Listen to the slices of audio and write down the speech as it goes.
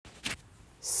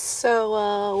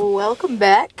Welcome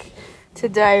back to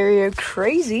Diary of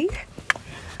Crazy.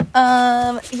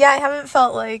 I haven't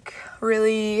felt like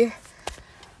really,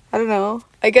 I don't know.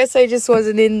 I guess I just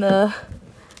wasn't in the,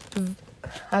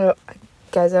 I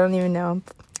don't even know.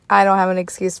 I don't have an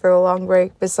excuse for a long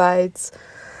break besides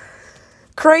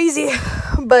crazy.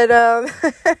 But,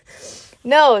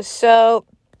 no, so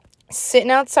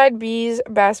sitting outside B's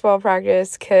basketball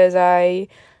practice because I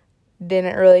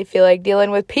didn't really feel like dealing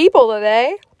with people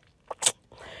today.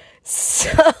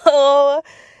 So,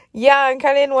 yeah, I'm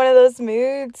kind of in one of those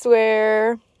moods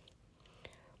where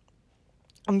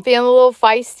I'm feeling a little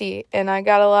feisty and I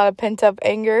got a lot of pent-up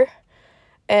anger.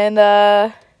 And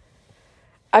I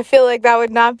feel like that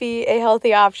would not be a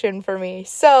healthy option for me.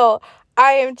 So,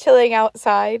 I am chilling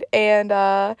outside and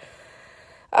I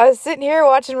was sitting here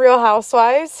watching Real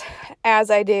Housewives, as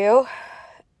I do.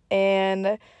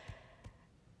 And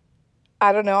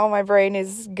I don't know, my brain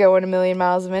is going a million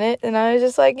miles a minute. And I was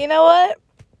just like, you know what?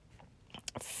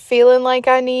 Feeling like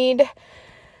I need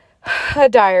a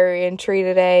diary entry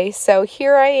today. So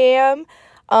here I am.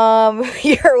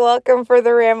 You're welcome for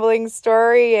the rambling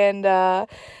story. And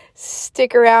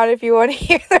stick around if you want to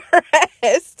hear the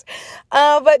rest.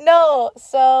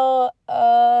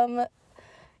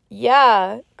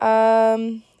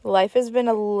 Life has been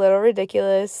a little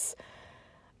ridiculous.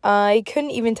 I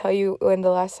couldn't even tell you when the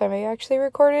last time I actually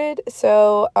recorded,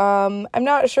 so I'm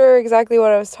not sure exactly what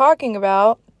I was talking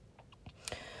about.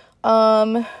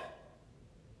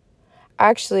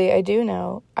 Actually, I do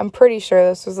know. I'm pretty sure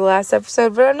this was the last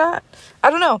episode, but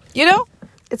I don't know.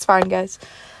 It's fine, guys.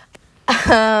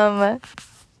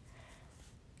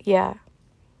 Yeah.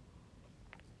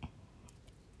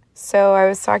 So I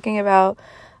was talking about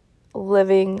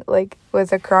living,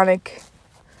 with a chronic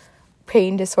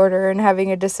pain disorder and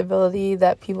having a disability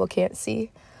that people can't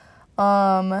see.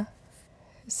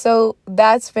 So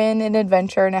that's been an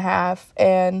adventure and a half,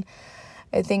 and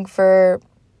I think from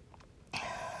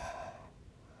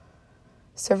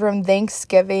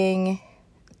Thanksgiving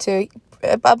to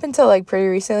up until pretty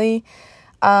recently,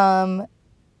 I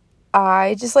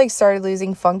just started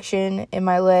losing function in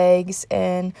my legs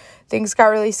and things got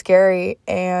really scary,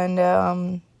 and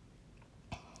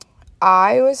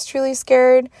I was truly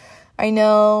scared. I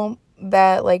know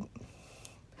that,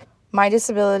 my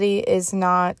disability is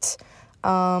not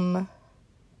a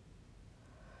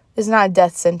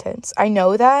death sentence. I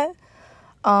know that,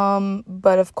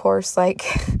 but of course,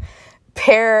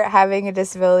 pair having a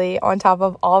disability on top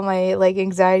of all my,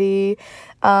 anxiety,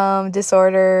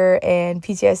 disorder, and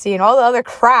PTSD, and all the other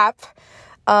crap,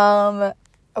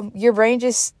 your brain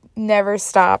just never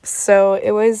stops. So it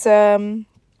was,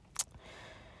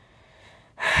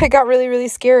 it got really, really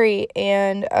scary,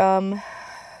 and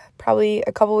probably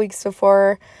a couple weeks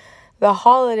before the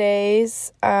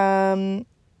holidays, I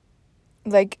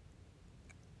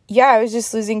was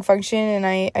just losing function, and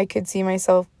I could see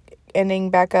myself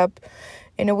ending back up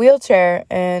in a wheelchair,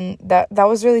 and that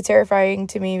was really terrifying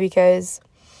to me because,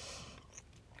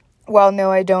 no,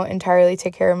 I don't entirely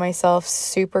take care of myself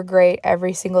super great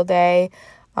every single day,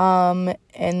 and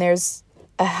there's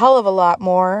a hell of a lot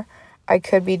more I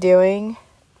could be doing.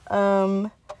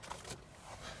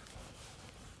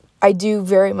 I do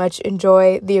very much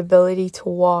enjoy the ability to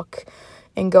walk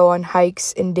and go on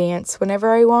hikes and dance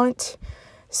whenever I want.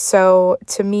 So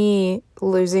to me,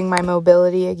 losing my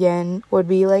mobility again would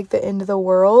be the end of the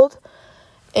world.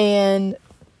 And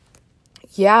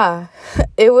yeah,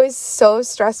 it was so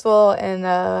stressful, and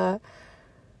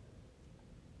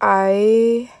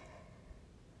I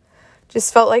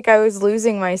just felt like I was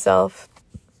losing myself.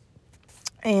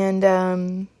 And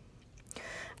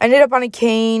I ended up on a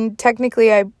cane.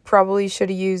 Technically, I probably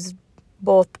should have used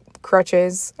both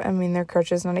crutches. I mean, they're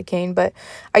crutches, not a cane, but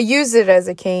I used it as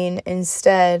a cane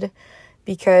instead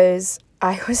because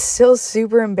I was still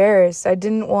super embarrassed. I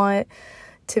didn't want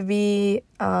to be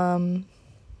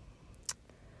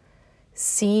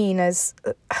seen as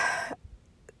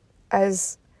I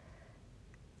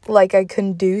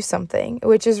couldn't do something,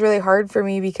 which is really hard for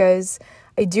me because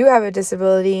I do have a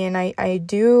disability, and I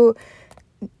do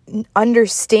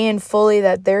understand fully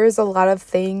that there's a lot of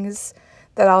things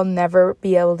that I'll never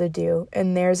be able to do.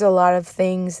 And there's a lot of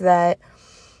things that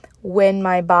when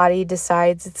my body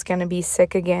decides it's going to be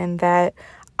sick again, that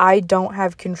I don't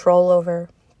have control over.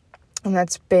 And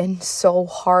that's been so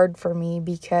hard for me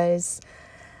because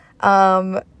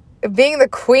being the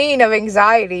queen of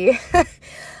anxiety,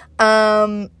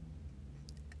 I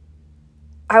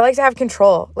like to have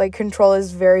control. Control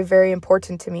is very, very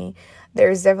important to me.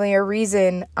 There's definitely a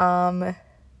reason I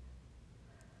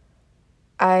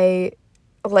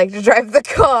like to drive the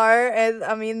car. And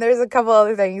I mean, there's a couple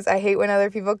other things. I hate when other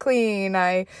people clean.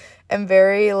 I am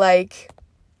very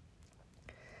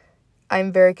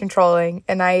I'm very controlling,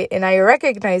 and I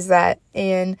recognize that,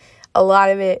 and a lot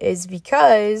of it is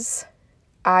because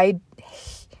I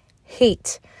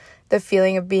hate the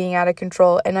feeling of being out of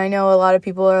control. And I know a lot of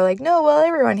people are like, no, well,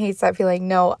 everyone hates that feeling.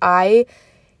 No, I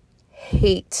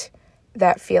hate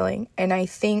that feeling. And I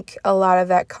think a lot of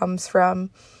that comes from,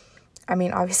 I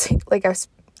mean, obviously, like, I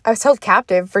was held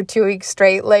captive for 2 weeks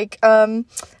straight. Like,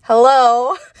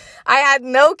 hello, I had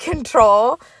no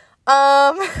control.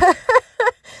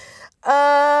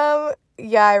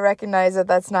 Yeah, I recognize that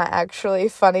that's not actually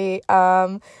funny.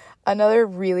 Another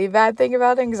really bad thing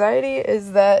about anxiety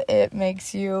is that it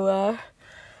makes you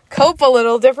cope a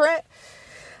little different.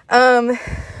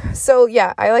 So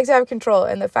yeah, I like to have control,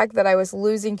 and the fact that I was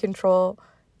losing control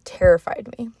terrified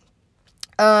me.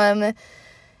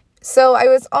 So I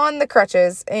was on the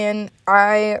crutches, and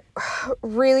I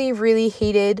really, really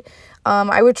hated,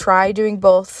 I would try doing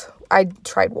both. I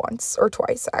tried once or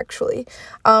twice, actually.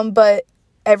 But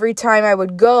every time I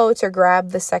would go to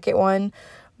grab the second one,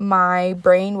 my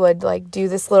brain would, like, do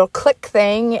this little click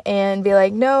thing and be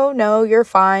like, no, you're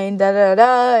fine,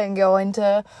 da-da-da, and go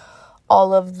into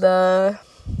all of the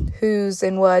who's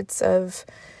and whats of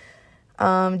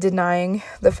denying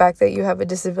the fact that you have a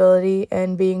disability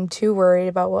and being too worried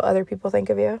about what other people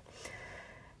think of you.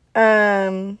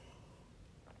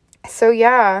 So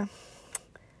yeah,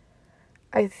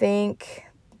 I think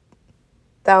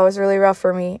that was really rough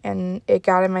for me, and it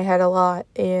got in my head a lot,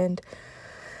 and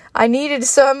I needed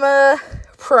some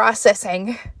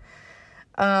processing.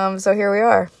 So here we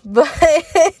are.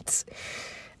 But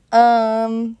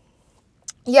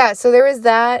yeah, so there was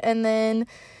that, and then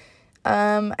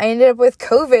I ended up with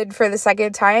COVID for the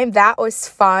second time. That was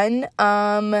fun.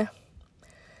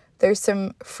 There's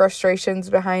some frustrations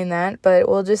behind that, but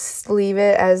we'll just leave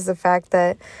it as the fact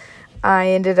that I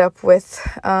ended up with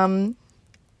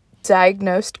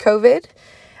diagnosed COVID.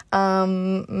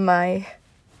 I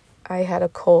had a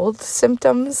cold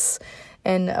symptoms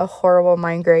and a horrible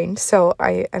migraine. So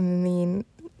I mean,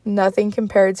 nothing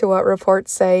compared to what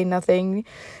reports say, nothing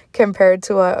compared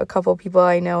to what a couple people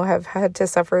I know have had to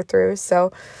suffer through.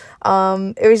 So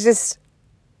it was just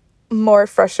more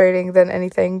frustrating than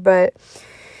anything. But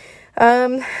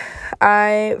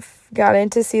I got in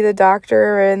to see the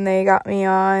doctor, and they got me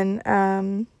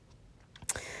on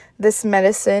this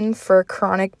medicine for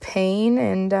chronic pain,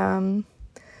 and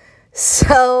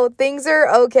so things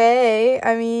are okay.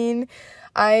 I mean,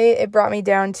 it brought me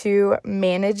down to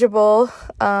manageable.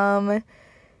 I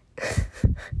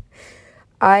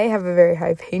have a very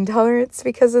high pain tolerance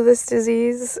because of this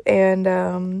disease,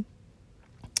 and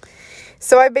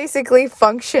so I basically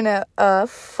function at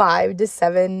 5 to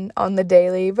 7 on the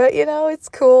daily, but it's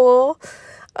cool.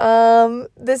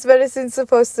 This medicine's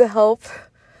supposed to help.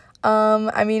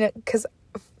 I mean, because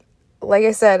like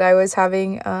I said, I was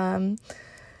having,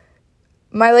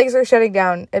 my legs were shutting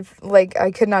down.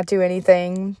 I could not do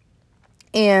anything.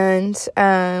 And,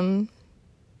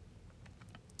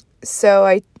 so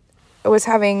I was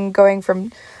going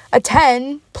from a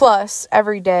 10 plus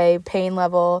every day pain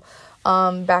level,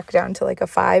 back down to like a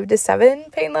 5 to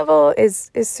 7 pain level is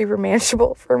super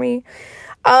manageable for me.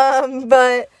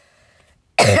 But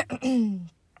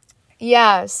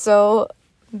yeah, so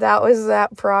that was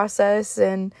that process,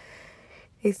 and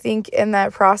I think in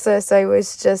that process I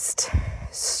was just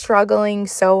struggling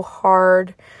so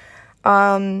hard,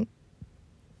 because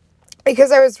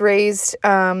I was raised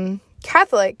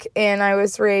Catholic, and I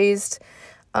was raised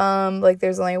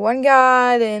there's only one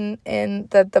God, and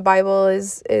that the Bible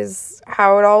is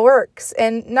how it all works.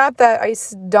 And not that I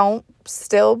don't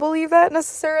still believe that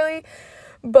necessarily,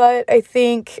 but I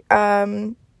think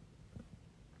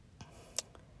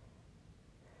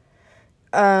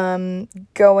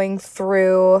going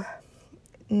through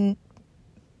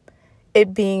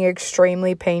it being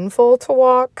extremely painful to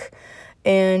walk,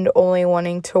 and only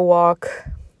wanting to walk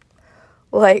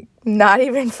like not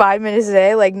even 5 minutes a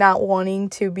day, like not wanting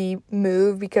to be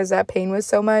moved because that pain was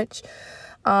so much,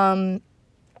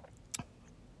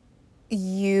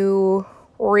 you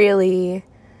really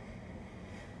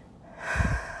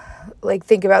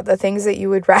think about the things that you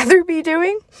would rather be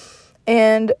doing.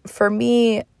 And for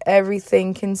me,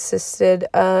 everything consisted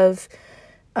of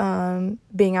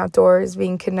being outdoors,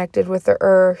 being connected with the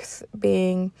earth,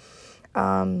 being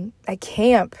at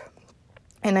camp.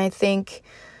 And I think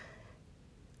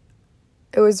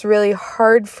it was really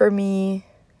hard for me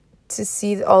to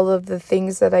see all of the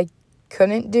things that I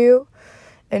couldn't do,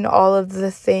 and all of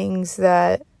the things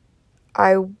that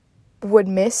I would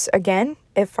miss again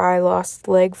if I lost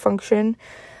leg function.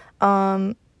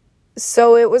 So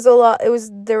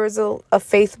there was a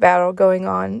faith battle going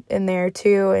on in there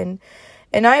too.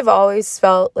 And I've always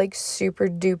felt like super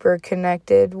duper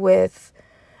connected with,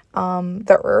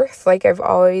 the earth. Like I've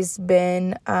always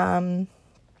been,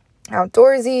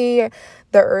 outdoorsy.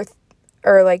 The earth,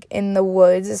 or like in the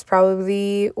woods, is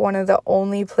probably one of the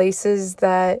only places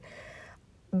that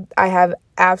I have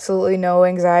absolutely no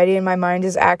anxiety and my mind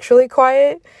is actually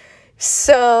quiet.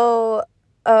 So,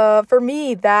 for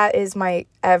me, that is my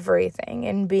everything,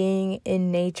 and being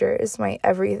in nature is my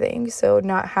everything. So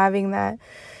not having that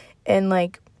and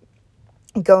like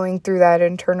going through that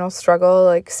internal struggle,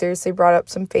 like seriously brought up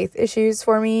some faith issues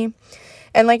for me.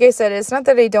 And like I said, it's not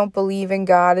that I don't believe in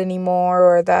God anymore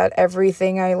or that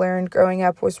everything I learned growing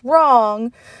up was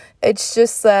wrong. It's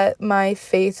just that my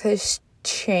faith has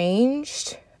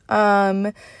changed.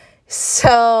 So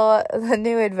the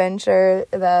new adventure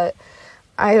that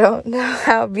I don't know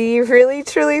how B really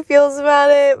truly feels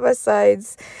about it,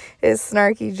 besides his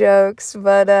snarky jokes,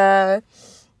 but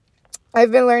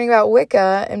I've been learning about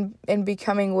Wicca and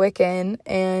becoming Wiccan,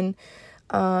 and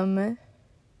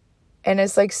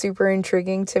it's like super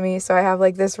intriguing to me. So I have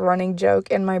like this running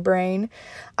joke in my brain,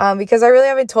 because I really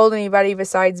haven't told anybody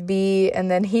besides B,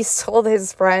 and then he's told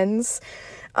his friends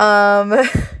about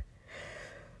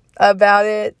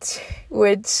it,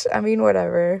 which, I mean,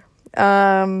 whatever.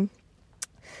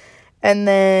 And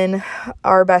then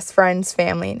our best friend's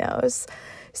family knows.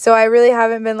 So I really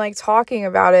haven't been like talking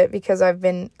about it because I've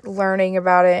been learning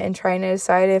about it and trying to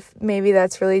decide if maybe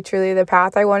that's really truly the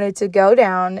path I wanted to go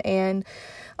down. And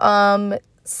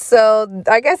so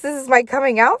I guess this is my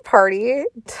coming out party.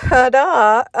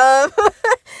 Ta-da!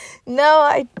 No,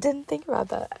 I didn't think about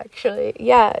that actually.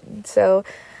 Yeah, so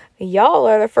y'all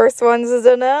are the first ones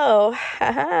to know.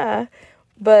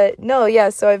 But no, yeah,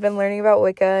 so I've been learning about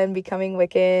Wicca and becoming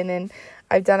Wiccan, and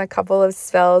I've done a couple of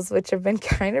spells which have been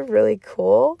kind of really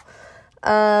cool.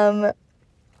 But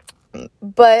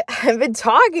I've been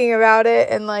talking about it,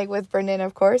 and like with Brendan,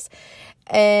 of course.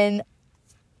 And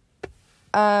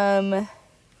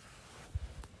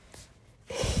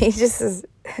he just is,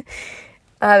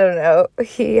 I don't know,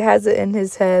 he has it in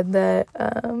his head that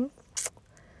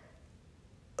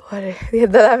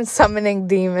that I'm summoning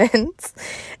demons.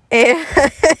 And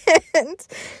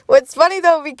what's funny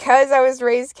though, because I was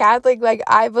raised Catholic, like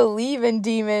I believe in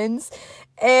demons,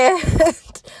 and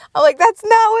I'm like, that's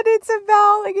not what it's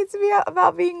about. Like it's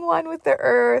about being one with the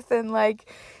earth and like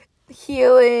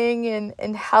healing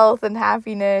and health and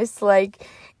happiness. Like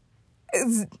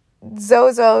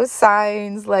Zozo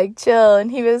signs, like chill. And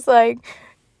he was like,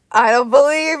 I don't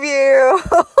believe you.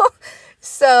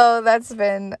 So that's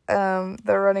been the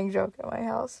running joke at my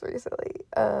house recently.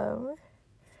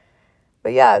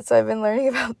 But yeah, so I've been learning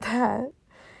about that,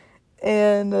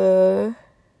 and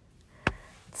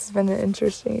it's been an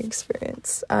interesting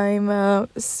experience. I'm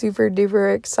super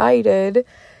duper excited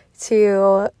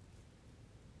to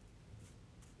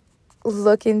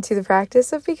look into the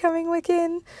practice of becoming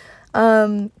Wiccan.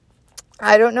 I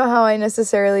don't know how I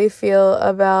necessarily feel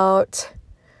about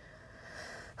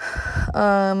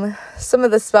some of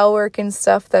the spell work and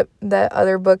stuff that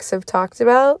other books have talked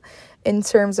about in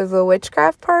terms of the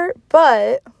witchcraft part,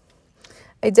 but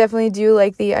I definitely do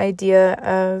like the idea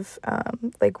of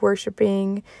like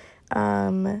worshiping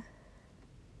the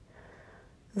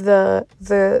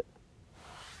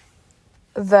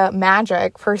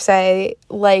magic per se,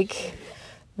 like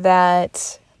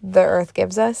that the earth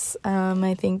gives us.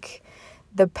 I think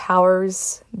the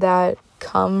powers that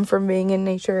come from being in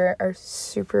nature are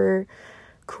super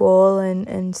cool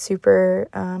and super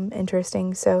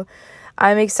interesting. So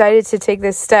I'm excited to take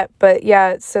this step. But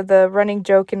yeah, so the running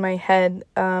joke in my head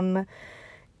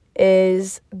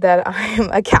is that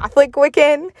I'm a Catholic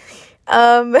Wiccan,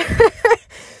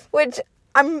 which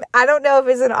I don't know if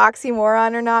it's an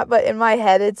oxymoron or not, but in my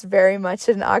head it's very much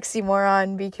an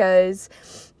oxymoron, because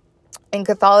in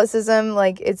Catholicism,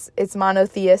 like it's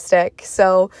monotheistic,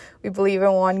 so we believe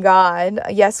in one God.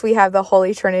 Yes, we have the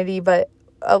Holy Trinity, but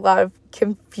a lot of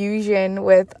confusion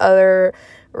with other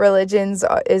religions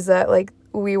is that like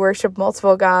we worship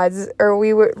multiple gods,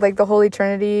 or like the Holy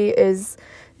Trinity is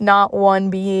not one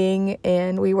being,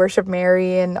 and we worship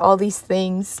Mary and all these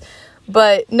things.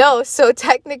 But no, so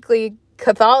technically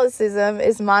Catholicism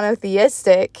is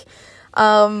monotheistic.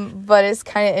 But it's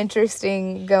kind of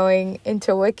interesting going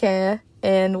into Wicca,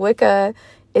 and Wicca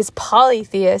is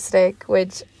polytheistic,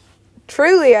 which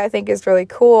truly I think is really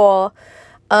cool.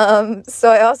 So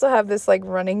I also have this like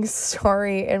running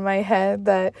story in my head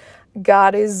that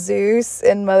God is Zeus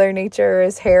and Mother Nature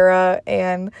is Hera,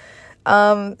 and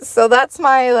So that's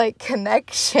my, like,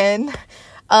 connection,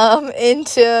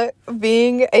 into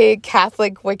being a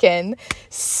Catholic Wiccan.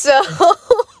 So,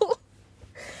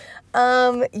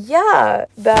 yeah,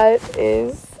 that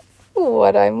is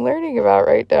what I'm learning about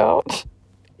right now.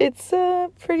 It's,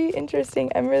 pretty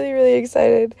interesting. I'm really, really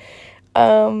excited,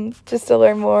 just to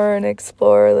learn more and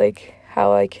explore, like,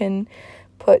 how I can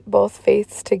put both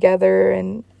faiths together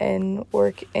and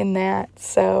work in that.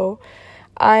 So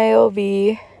I'll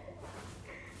be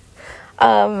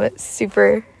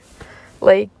super,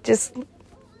 like, just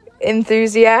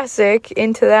enthusiastic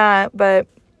into that. But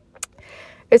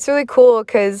it's really cool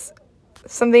because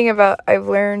something I've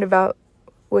learned about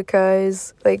Wicca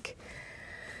is, like,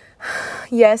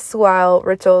 yes, while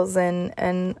rituals and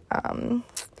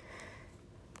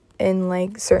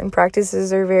like certain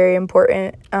practices are very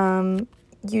important,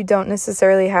 you don't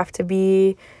necessarily have to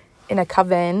be in a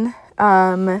coven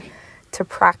to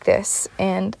practice.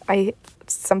 And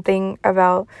something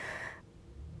about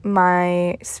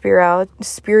my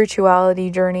spirituality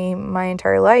journey my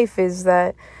entire life is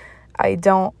that I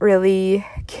don't really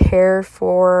care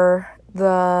for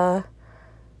the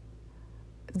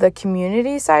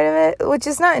community side of it, which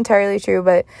is not entirely true,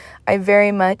 but I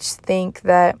very much think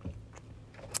that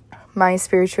my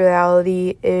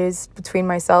spirituality is between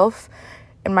myself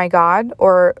and my God,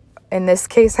 or in this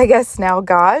case, I guess now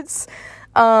gods.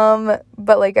 But,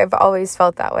 like, I've always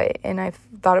felt that way, and I've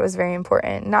thought it was very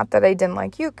important. Not that I didn't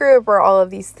like youth group or all of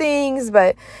these things,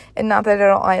 and not that I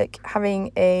don't like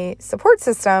having a support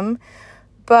system,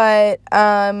 but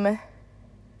I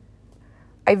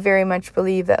very much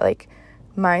believe that, like,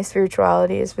 my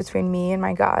spirituality is between me and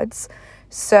my gods.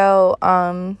 So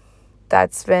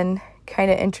that's been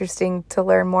kind of interesting to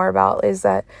learn more about, is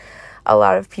that a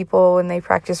lot of people, when they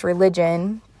practice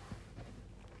religion,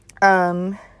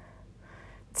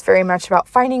 it's very much about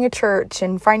finding a church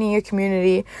and finding a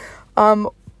community. And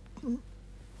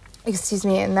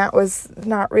that was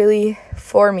not really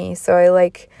for me. So I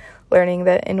like learning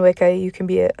that in Wicca you can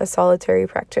be a solitary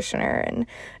practitioner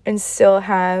and still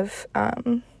have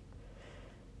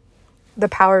the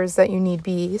powers that you need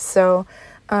be. So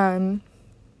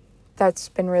that's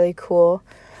been really cool.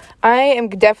 I am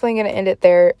definitely going to end it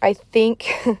there. I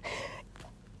think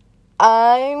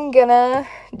I'm going to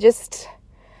just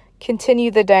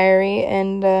continue the diary,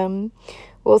 and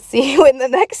we'll see when the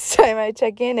next time I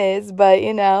check in is. But,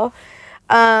 yeah,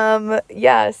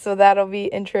 so that'll be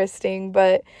interesting.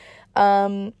 But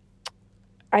I'm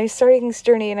starting this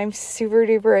journey, and I'm super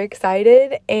duper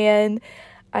excited, and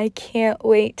I can't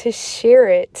wait to share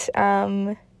it.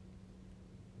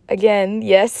 Again,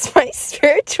 yes, my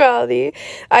spirituality.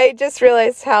 I just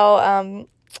realized how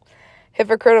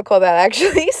hypocritical that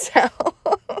actually sounds.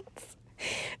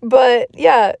 But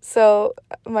yeah, so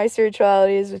my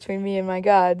spirituality is between me and my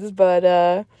gods, but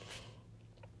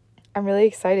I'm really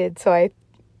excited. So I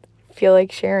feel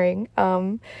like sharing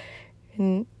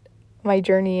in my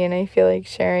journey, and I feel like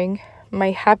sharing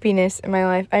my happiness in my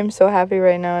life. I'm so happy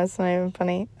right now. It's not even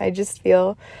funny. I just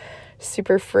feel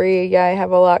super free. Yeah, I have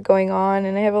a lot going on,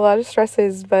 and I have a lot of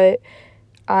stresses, but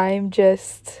I'm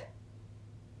just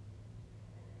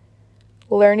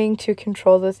learning to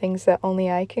control the things that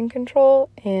only I can control,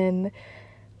 and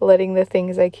letting the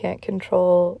things I can't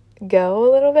control go a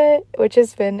little bit, which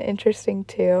has been interesting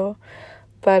too.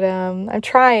 But I'm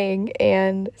trying,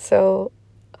 and so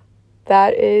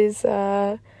that is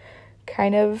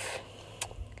kind of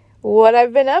what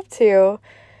I've been up to.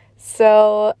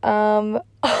 So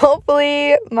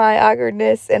hopefully my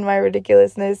awkwardness and my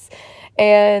ridiculousness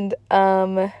and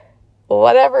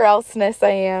whatever elseness I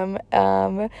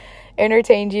am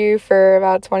entertained you for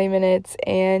about 20 minutes,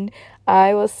 and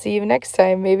I will see you next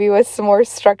time, maybe with some more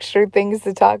structured things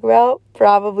to talk about.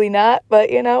 Probably not, but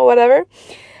whatever.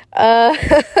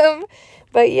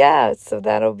 But yeah, so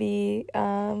that'll be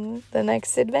the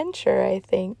next adventure, I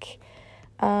think.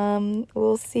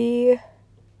 We'll see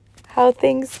how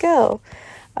things go.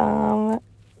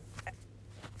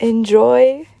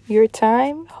 Enjoy your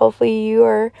time. Hopefully you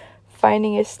are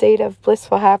finding a state of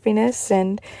blissful happiness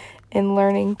and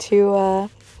learning to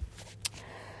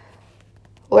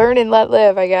learn and let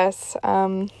live, I guess.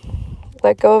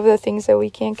 Let go of the things that we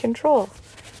can't control.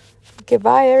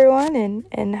 Goodbye, everyone,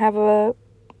 and have a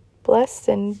blessed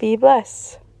and be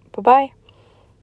blessed. Bye-bye.